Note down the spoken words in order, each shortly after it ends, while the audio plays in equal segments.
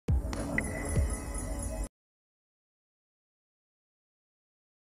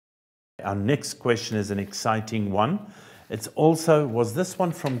Our next question is an exciting one. It's also, was this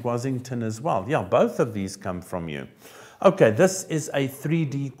one from Guazington as well? Yeah, both of these come from you. Okay, this is a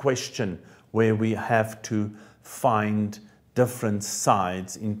 3D question where we have to find different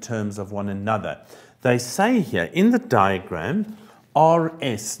sides in terms of one another. They say here in the diagram,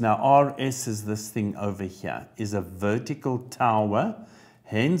 RS, now RS is this thing over here, is a vertical tower,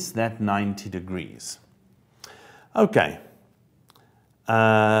 hence that 90 degrees. Okay.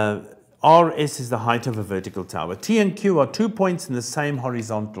 RS is the height of a vertical tower. T and Q are 2 points in the same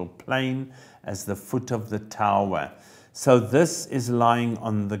horizontal plane as the foot of the tower. So this is lying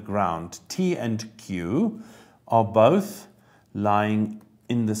on the ground. T and Q are both lying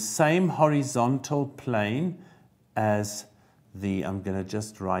in the same horizontal plane as the, I'm going to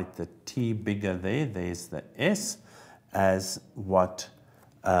just write the T bigger there, there's the S, as what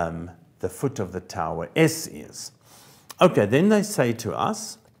the foot of the tower S is. Okay, then they say to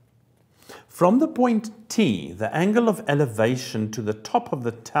us, from the point T, the angle of elevation to the top of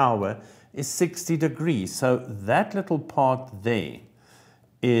the tower is 60 degrees. So that little part there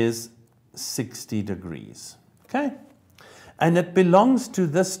is 60 degrees. Okay? And it belongs to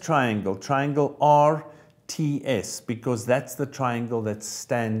this triangle, triangle RTS, because that's the triangle that's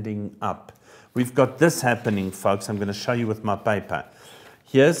standing up. We've got this happening, folks. I'm going to show you with my paper.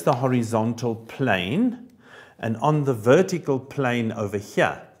 Here's the horizontal plane. And on the vertical plane over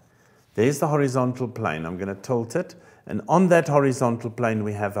here, there's the horizontal plane. I'm going to tilt it. And on that horizontal plane,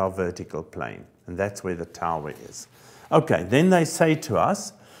 we have our vertical plane. And that's where the tower is. Okay, then they say to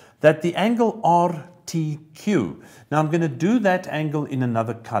us that the angle RTQ. Now, I'm going to do that angle in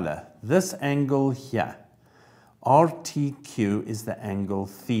another color. This angle here, RTQ, is the angle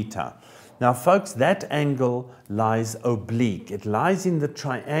theta. Now, folks, that angle lies oblique. It lies in the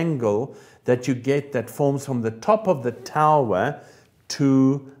triangle that you get that forms from the top of the tower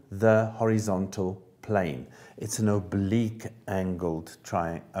to the horizontal plane. It's an oblique angled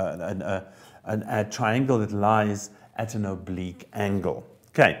triangle that lies at an oblique angle.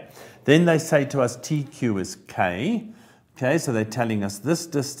 Okay, then they say to us TQ is K. Okay, so they're telling us this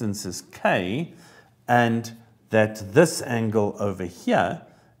distance is K, and that this angle over here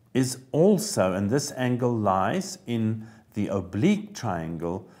is also, and this angle lies in the oblique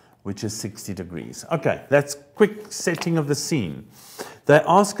triangle, which is 60 degrees. Okay, that's quick setting of the scene. They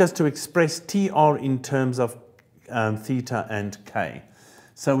ask us to express TR in terms of theta and K.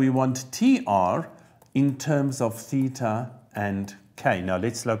 So we want TR in terms of theta and K. Now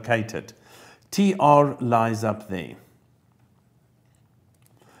let's locate it. TR lies up there.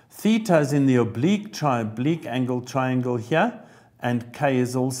 Theta is in the oblique angle triangle here, and K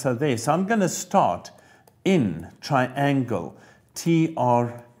is also there. So I'm going to start in triangle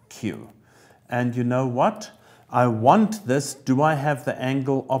TRQ. And you know what? I want this. Do I have the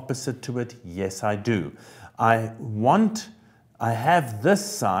angle opposite to it? Yes, I do. I have this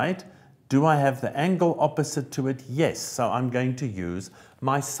side. Do I have the angle opposite to it? Yes. So I'm going to use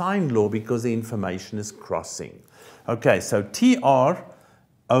my sine law because the information is crossing. Okay, so TR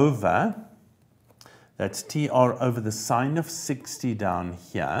over, that's TR over the sine of 60 down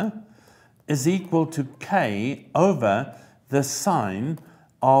here, is equal to K over the sine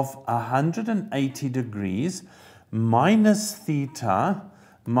of 180 degrees minus theta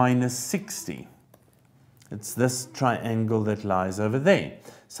minus 60. It's this triangle that lies over there.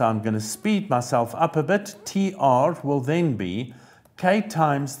 So I'm going to speed myself up a bit. TR will then be K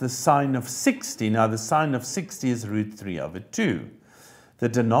times the sine of 60. Now the sine of 60 is root 3 over 2. The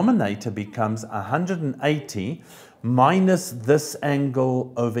denominator becomes 180 minus this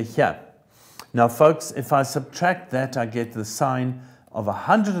angle over here. Now, folks, if I subtract that, I get the sine of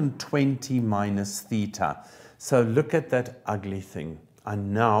 120 minus theta. So look at that ugly thing. I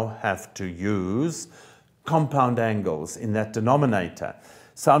now have to use compound angles in that denominator.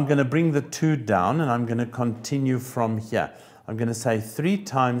 So I'm going to bring the 2 down, and I'm going to continue from here. I'm going to say 3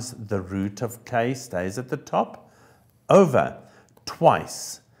 times the root of K stays at the top over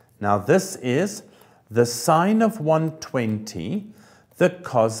twice. Now this is the sine of 120, the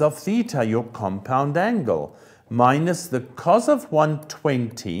cos of theta, your compound angle, minus the cos of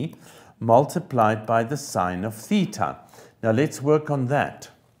 120 multiplied by the sine of theta. Now let's work on that.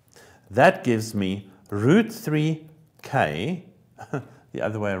 That gives me root 3k, the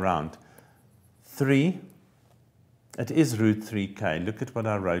other way around, 3, it is root 3k. Look at what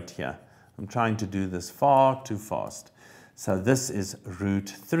I wrote here. I'm trying to do this far too fast. So this is root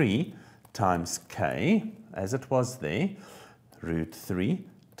 3 times k, as it was there, root 3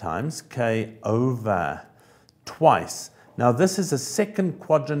 times k over twice. Now this is a second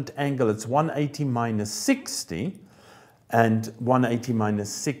quadrant angle. It's 180 minus 60. And 180 minus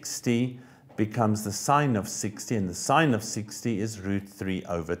 60 becomes the sine of 60, and the sine of 60 is root 3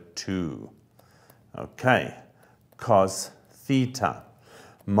 over 2. Okay, cos theta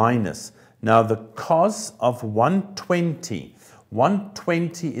minus. Now the cos of 120.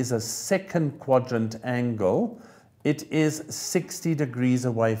 120 is a second quadrant angle. It is 60 degrees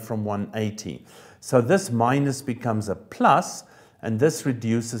away from 180. So this minus becomes a plus, and this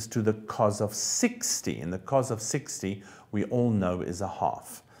reduces to the cos of 60. And the cos of 60, we all know, is a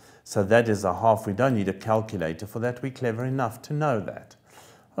half. So that is a half. We don't need a calculator for that. We're clever enough to know that.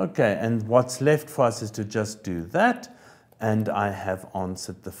 Okay, and what's left for us is to just do that. And I have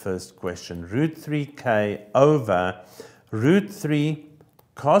answered the first question. Root 3k over root 3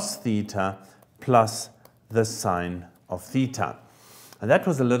 cos theta plus the sine of theta. And that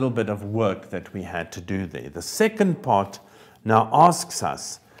was a little bit of work that we had to do there. The second part now asks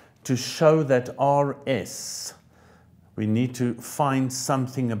us to show that RS, we need to find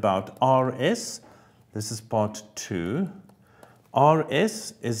something about RS. This is part 2.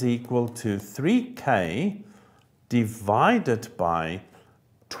 RS is equal to 3k divided by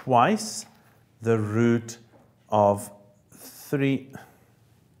twice the root of 3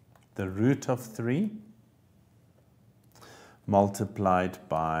 multiplied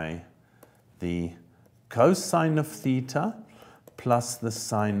by the cosine of theta plus the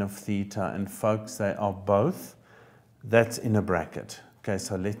sine of theta. And folks, they are both, that's in a bracket. Okay,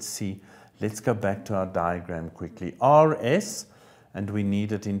 so let's see. Let's go back to our diagram quickly. RS, and we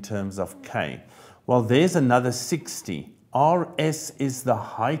need it in terms of K. Well, there's another 60. RS is the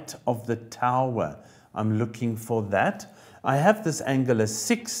height of the tower. I'm looking for that. I have this angle as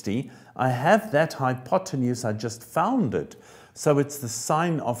 60. I have that hypotenuse. I just found it. So it's the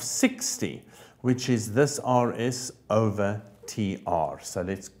sine of 60, which is this RS over TR. So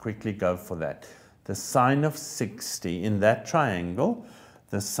let's quickly go for that. The sine of 60 in that triangle,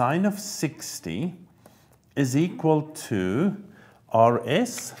 the sine of 60 is equal to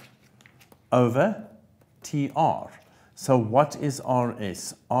RS over TR. So what is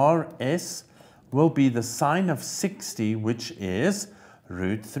RS? RS will be the sine of 60, which is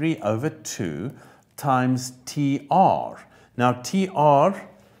root 3 over 2 times TR. Now TR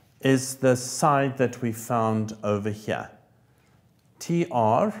is the side that we found over here.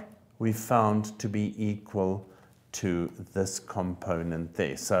 TR we found to be equal to this component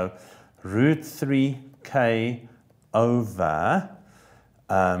there. So root 3k over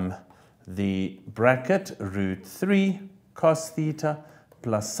the bracket root 3 cos theta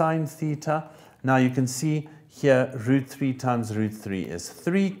plus sine theta. Now you can see here root 3 times root 3 is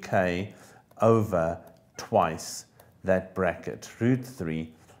 3k over twice that bracket, root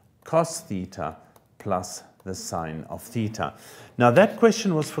 3 cos theta plus the sine of theta. Now that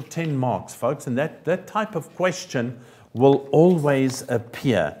question was for 10 marks, folks, and that type of question will always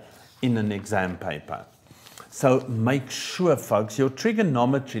appear in an exam paper. So make sure, folks, your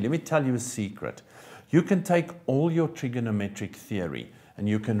trigonometry, let me tell you a secret. You can take all your trigonometric theory and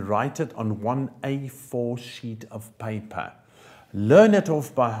you can write it on one A4 sheet of paper. Learn it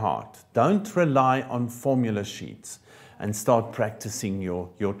off by heart. Don't rely on formula sheets and start practicing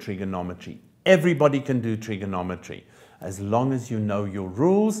your trigonometry. Everybody can do trigonometry as long as you know your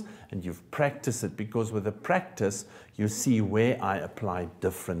rules and you've practiced it, because with the practice you see where I apply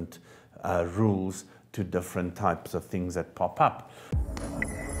different rules to different types of things that pop up.